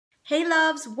Hey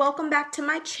loves, welcome back to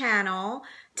my channel.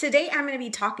 Today I'm going to be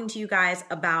talking to you guys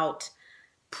about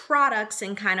products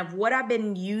and kind of what I've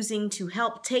been using to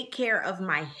help take care of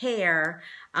my hair.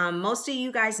 Most of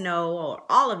you guys know, or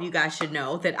all of you guys should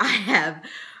know, that I have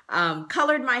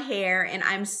colored my hair and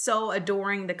I'm so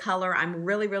adoring the color. I'm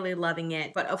really loving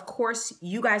it. But of course,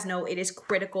 you guys know it is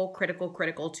critical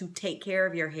to take care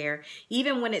of your hair,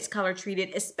 even when it's color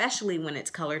treated, especially when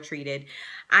it's color treated.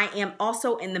 I am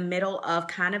also in the middle of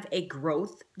kind of a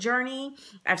growth journey.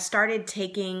 I've started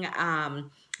taking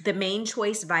the Main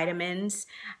Choice vitamins.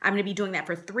 I'm going to be doing that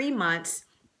for 3 months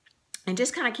and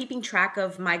just kind of keeping track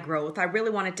of my growth. I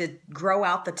really wanted to grow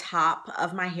out the top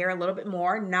of my hair a little bit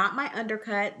more, not my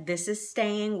undercut. This is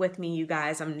staying with me, you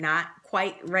guys. I'm not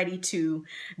quite ready to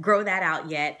grow that out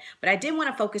yet, but I did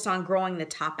want to focus on growing the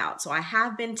top out. So I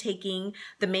have been taking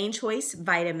the Main Choice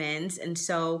vitamins, and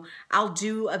so I'll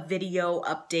do a video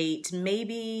update.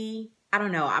 Maybe, I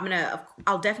don't know.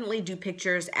 I'll definitely do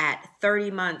pictures at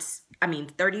 30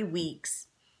 weeks,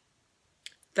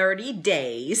 30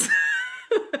 days.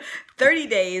 30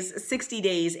 days, 60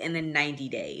 days, and then 90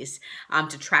 days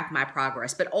to track my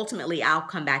progress. But ultimately, I'll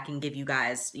come back and give you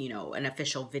guys, an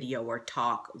official video or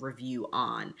talk review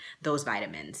on those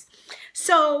vitamins.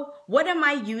 So what am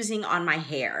I using on my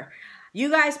hair? You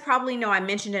guys probably know I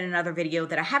mentioned in another video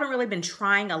that I haven't really been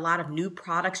trying a lot of new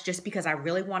products just because I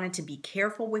really wanted to be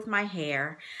careful with my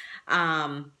hair.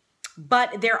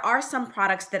 But there are some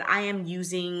products that I am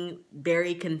using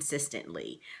very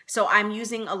consistently. So I'm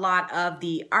using a lot of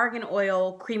the Argan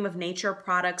Oil Cream of Nature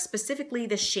products, specifically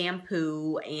the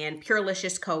shampoo and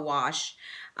Purelicious Co-Wash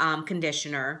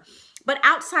conditioner. But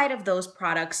outside of those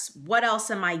products, what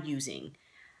else am I using?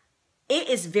 It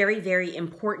is very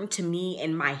important to me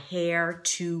and my hair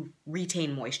to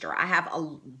retain moisture. I have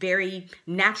a very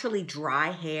naturally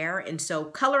dry hair, and so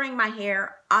coloring my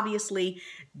hair, obviously,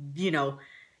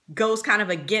 goes kind of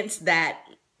against that,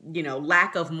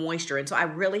 lack of moisture. And so I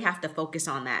really have to focus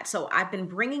on that. So I've been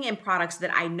bringing in products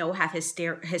that I know have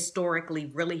historically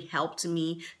really helped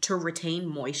me to retain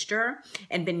moisture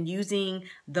and been using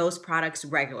those products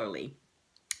regularly.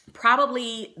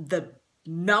 Probably the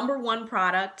number one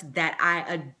product that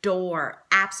I adore,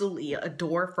 absolutely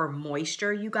adore for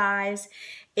moisture, you guys,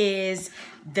 is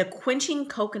the Quenching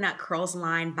Coconut Curls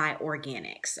line by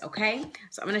Organics, okay?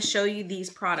 So I'm going to show you these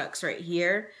products right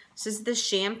here. This is the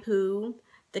shampoo,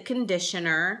 the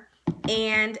conditioner,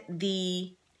 and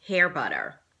the hair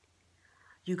butter.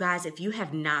 You guys, if you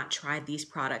have not tried these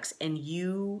products and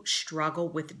you struggle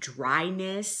with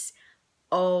dryness,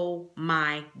 oh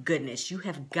my goodness, you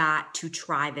have got to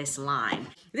try this line.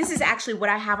 This is actually what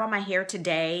I have on my hair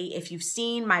today. If you've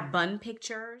seen my bun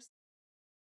pictures,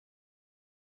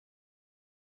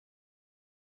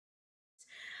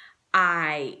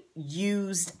 I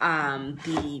used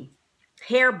the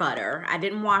hair butter. I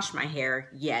didn't wash my hair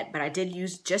yet, but I did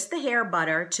use just the hair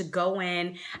butter to go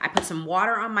in. I put some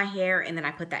water on my hair and then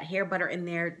I put that hair butter in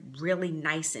there, really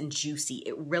nice and juicy.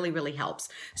 It really helps.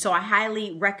 So I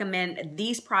highly recommend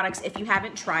these products if you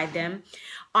haven't tried them.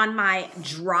 On my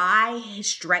dry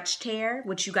stretched hair,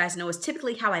 which you guys know is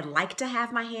typically how I like to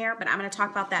have my hair, but I'm going to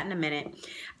talk about that in a minute.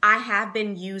 I have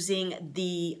been using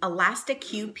the Elastic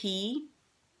QP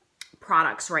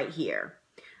products right here.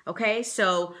 Okay,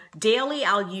 so daily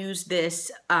I'll use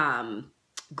this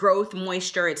growth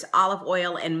moisture. It's olive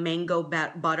oil and mango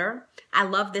butter. I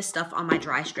love this stuff on my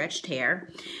dry stretched hair.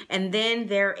 And then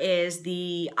there is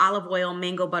the olive oil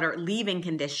mango butter leave-in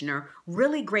conditioner.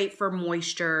 Really great for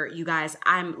moisture, you guys.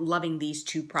 I'm loving these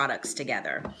two products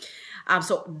together.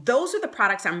 So those are the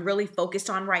products I'm really focused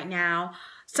on right now.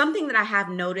 Something that I have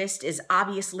noticed is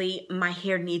obviously my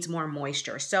hair needs more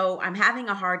moisture. So I'm having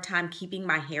a hard time keeping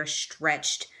my hair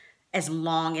stretched as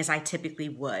long as I typically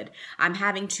would. I'm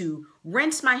having to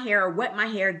rinse my hair, wet my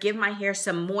hair, give my hair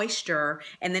some moisture,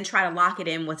 and then try to lock it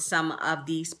in with some of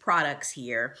these products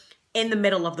here in the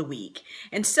middle of the week.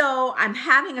 And so I'm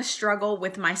having a struggle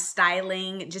with my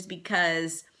styling just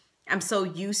because I'm so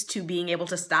used to being able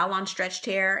to style on stretched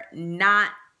hair,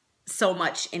 not so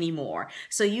much anymore.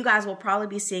 So you guys will probably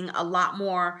be seeing a lot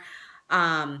more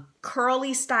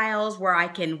curly styles where I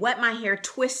can wet my hair,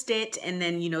 twist it, and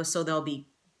then, so there'll be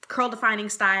curl defining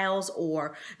styles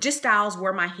or just styles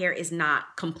where my hair is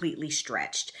not completely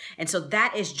stretched. And so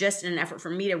that is just an effort for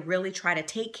me to really try to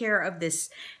take care of this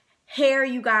hair,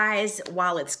 you guys,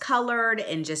 while it's colored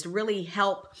and just really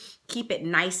help keep it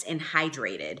nice and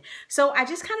hydrated. So I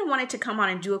just kind of wanted to come on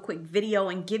and do a quick video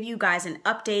and give you guys an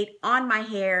update on my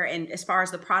hair and as far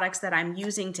as the products that I'm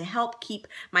using to help keep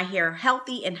my hair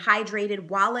healthy and hydrated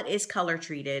while it is color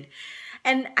treated.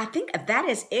 And I think that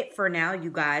is it for now, you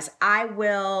guys. I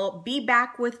will be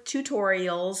back with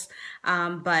tutorials,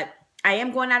 but I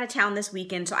am going out of town this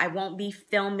weekend, so I won't be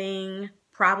filming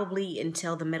probably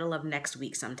until the middle of next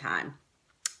week sometime.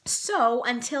 So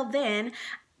until then,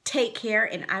 take care,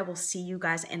 and I will see you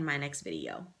guys in my next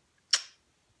video.